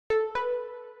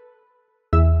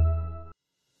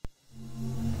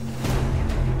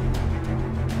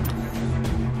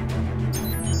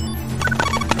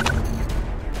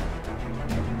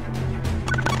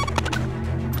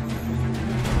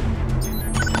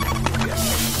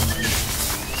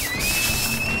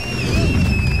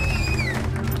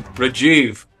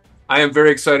Rajeev, I am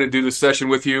very excited to do this session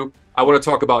with you. I want to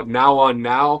talk about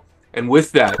NowOnNow. And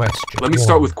with that, let me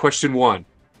start with question one.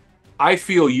 I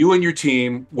feel you and your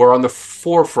team were on the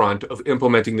forefront of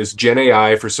implementing this Gen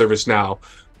AI for ServiceNow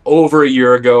over a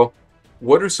year ago.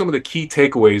 What are some of the key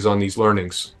takeaways on these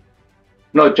learnings?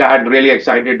 No, Chad, really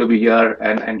excited to be here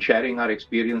and sharing our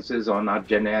experiences on our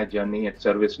Gen AI journey at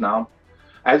ServiceNow.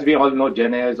 As we all know,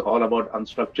 Gen AI is all about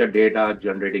unstructured data,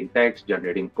 generating text,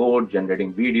 generating code,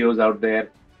 generating videos out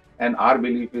there. And our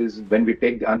belief is when we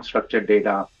take the unstructured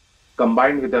data,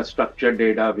 combined with the structured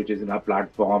data, which is in our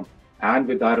platform, and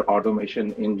with our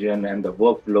automation engine and the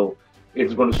workflow,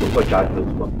 it's going to supercharge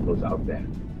those workflows out there.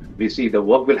 We see the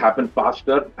work will happen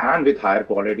faster and with higher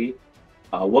quality.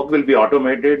 Work will be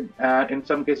automated and in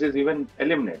some cases even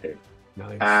eliminated.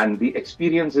 Nice. And the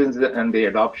experiences and the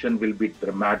adoption will be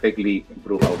dramatically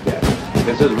improved out there.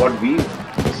 This is what we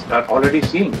are already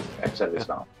seeing at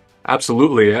ServiceNow.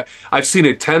 Absolutely. I've seen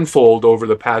it tenfold over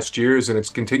the past years and it's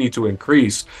continued to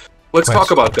increase. Let's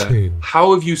talk about that.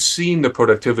 How have you seen the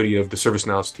productivity of the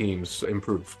ServiceNow's teams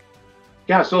improve?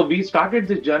 Yeah, so we started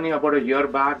this journey about a year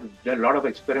back. There a lot of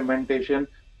experimentation,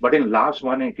 but in last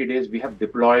 180 days, we have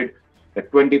deployed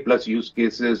 20 plus use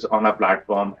cases on our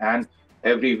platform. And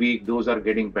every week, those are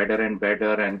getting better and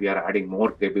better, and we are adding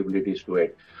more capabilities to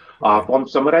it. From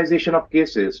summarization of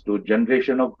cases to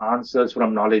generation of answers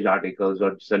from knowledge articles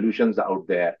or solutions out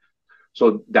there.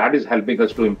 So that is helping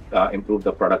us to improve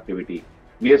the productivity.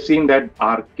 We have seen that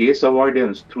our case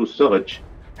avoidance through search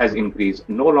has increased.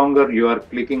 No longer you are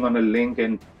clicking on a link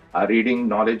and reading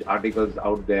knowledge articles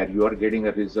out there. You are getting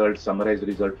a result, summarized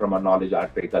result from a knowledge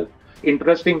article.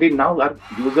 Interestingly, now our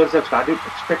users have started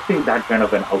expecting that kind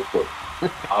of an output.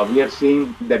 We are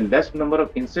seeing that less number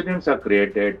of incidents are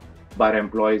created by our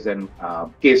employees and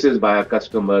cases by our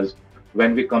customers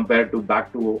when we compare to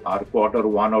back to our quarter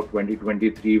one of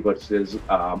 2023 versus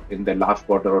in the last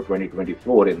quarter of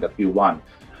 2024 in the Q1.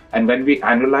 And when we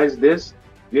analyze this,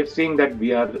 we are seeing that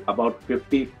we are about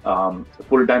 50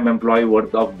 full-time employee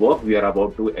worth of work we are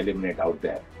about to eliminate out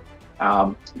there.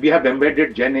 We have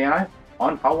embedded Gen AI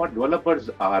on how our developers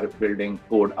are building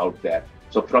code out there.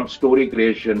 So from story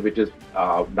creation, which is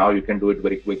now you can do it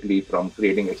very quickly, from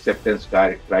creating acceptance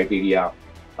criteria,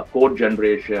 code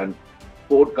generation,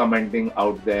 code commenting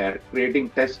out there, creating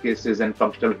test cases and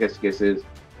functional test cases.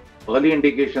 Early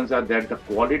indications are that the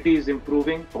quality is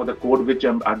improving for the code which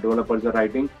our developers are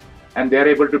writing, and they're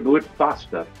able to do it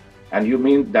faster.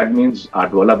 And that means our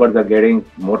developers are getting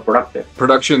more productive.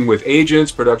 Production with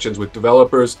agents, productions with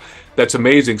developers. That's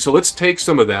amazing. So let's take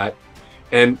some of that.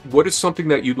 And what is something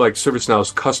that you'd like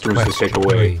ServiceNow's customers to take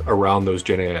away around those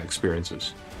Gen AI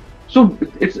experiences? So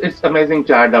it's amazing,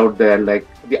 Chad, out there. Like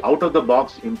the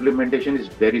out-of-the-box implementation is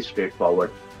very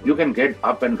straightforward. You can get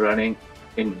up and running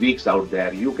in weeks out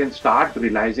there. You can start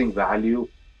realizing value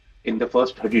in the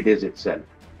first 30 days itself.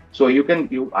 So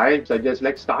I suggest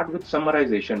start with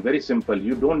summarization, very simple.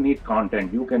 You don't need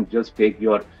content. You can just take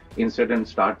your incident,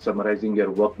 start summarizing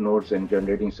your work notes and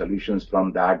generating solutions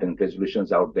from that and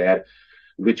resolutions out there,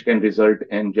 which can result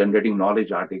in generating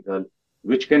knowledge article,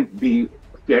 which can be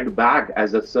fed back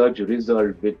as a search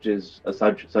result, which is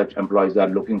such employees are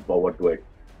looking forward to it.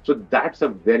 So that's a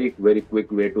very, very quick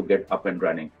way to get up and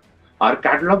running. Our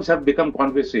catalogs have become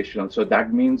conversational. So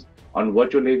that means on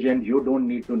virtual agent, you don't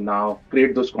need to now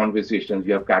create those conversations.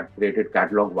 You have created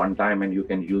catalog one time and you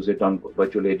can use it on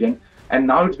virtual agent. And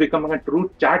now it's becoming a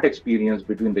true chat experience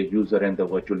between the user and the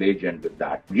virtual agent with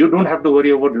that. You don't have to worry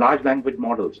about large language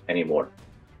models anymore.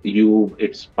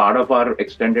 It's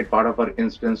extended part of our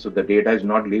instance, so the data is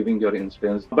not leaving your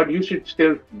instance, but you should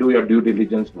still do your due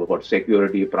diligence about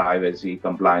security, privacy,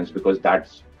 compliance, because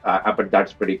that's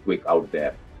pretty quick out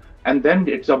there. And then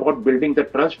it's about building the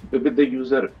trust with the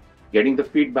user, getting the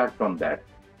feedback from that,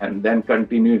 and then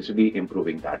continuously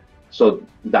improving that. So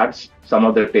that's some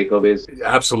of the takeaways.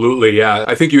 Absolutely, yeah.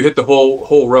 I think you hit the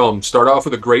whole realm. Start off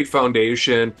with a great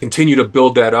foundation, continue to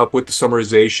build that up with the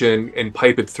summarization and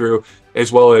pipe it through,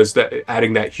 as well as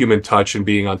adding that human touch and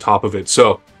being on top of it.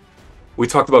 So we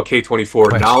talked about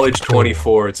K24, Knowledge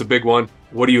 24. It's a big one.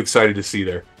 What are you excited to see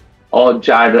there? Oh,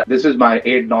 Chad, this is my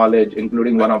 8th knowledge,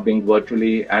 including one of being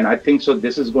virtually. And I think so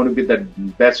this is going to be the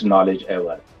best knowledge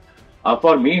ever.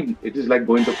 For me, it is like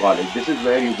going to college. This is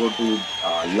where you go to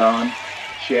learn,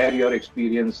 share your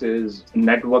experiences,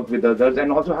 network with others,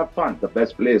 and also have fun. The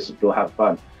best place to have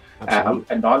fun.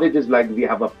 And knowledge is like we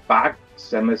have a packed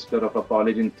semester of a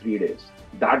college in 3 days.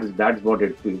 That's what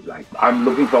it feels like. I'm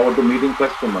looking forward to meeting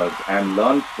customers and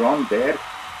learn from their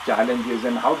challenges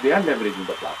and how they are leveraging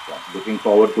the platform. Looking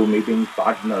forward to meeting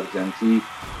partners and see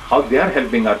how they are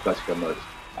helping our customers.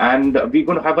 And we're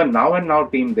going to have a Now and Now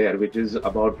team there, which is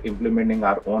about implementing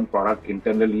our own product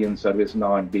internally in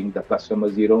ServiceNow and being the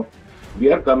customer zero.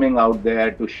 We are coming out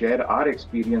there to share our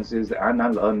experiences and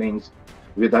our learnings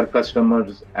with our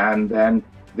customers. And then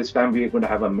this time we are going to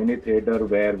have a mini theater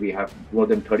where we have more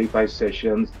than 35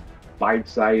 sessions, bite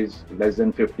size, less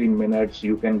than 15 minutes.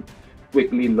 You can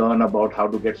quickly learn about how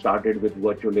to get started with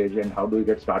virtual agent, how do you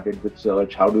get started with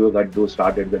search, how do you get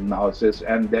started with analysis,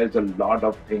 and there's a lot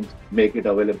of things make it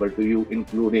available to you,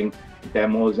 including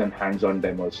demos and hands-on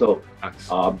demos. So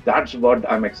that's what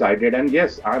I'm excited. And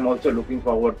yes, I'm also looking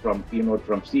forward from keynote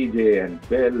from CJ and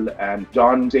Bill and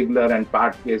John Ziegler and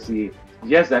Pat Casey.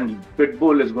 Yes, and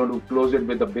Pitbull is going to close it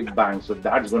with a big bang. So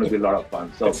that's going to be a lot of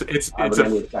fun. So I'm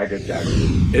really excited, Jack.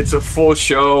 It's a full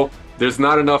show. There's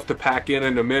not enough to pack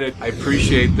in a minute. I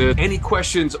appreciate this. Any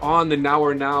questions on the Now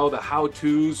or Now, the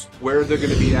how-tos, where they're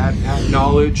going to be at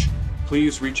Knowledge,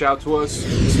 please reach out to us.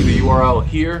 You see the URL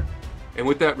here. And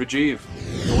with that, Rajeev,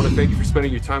 I want to thank you for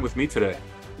spending your time with me today.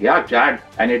 Yeah, Chad,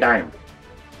 anytime.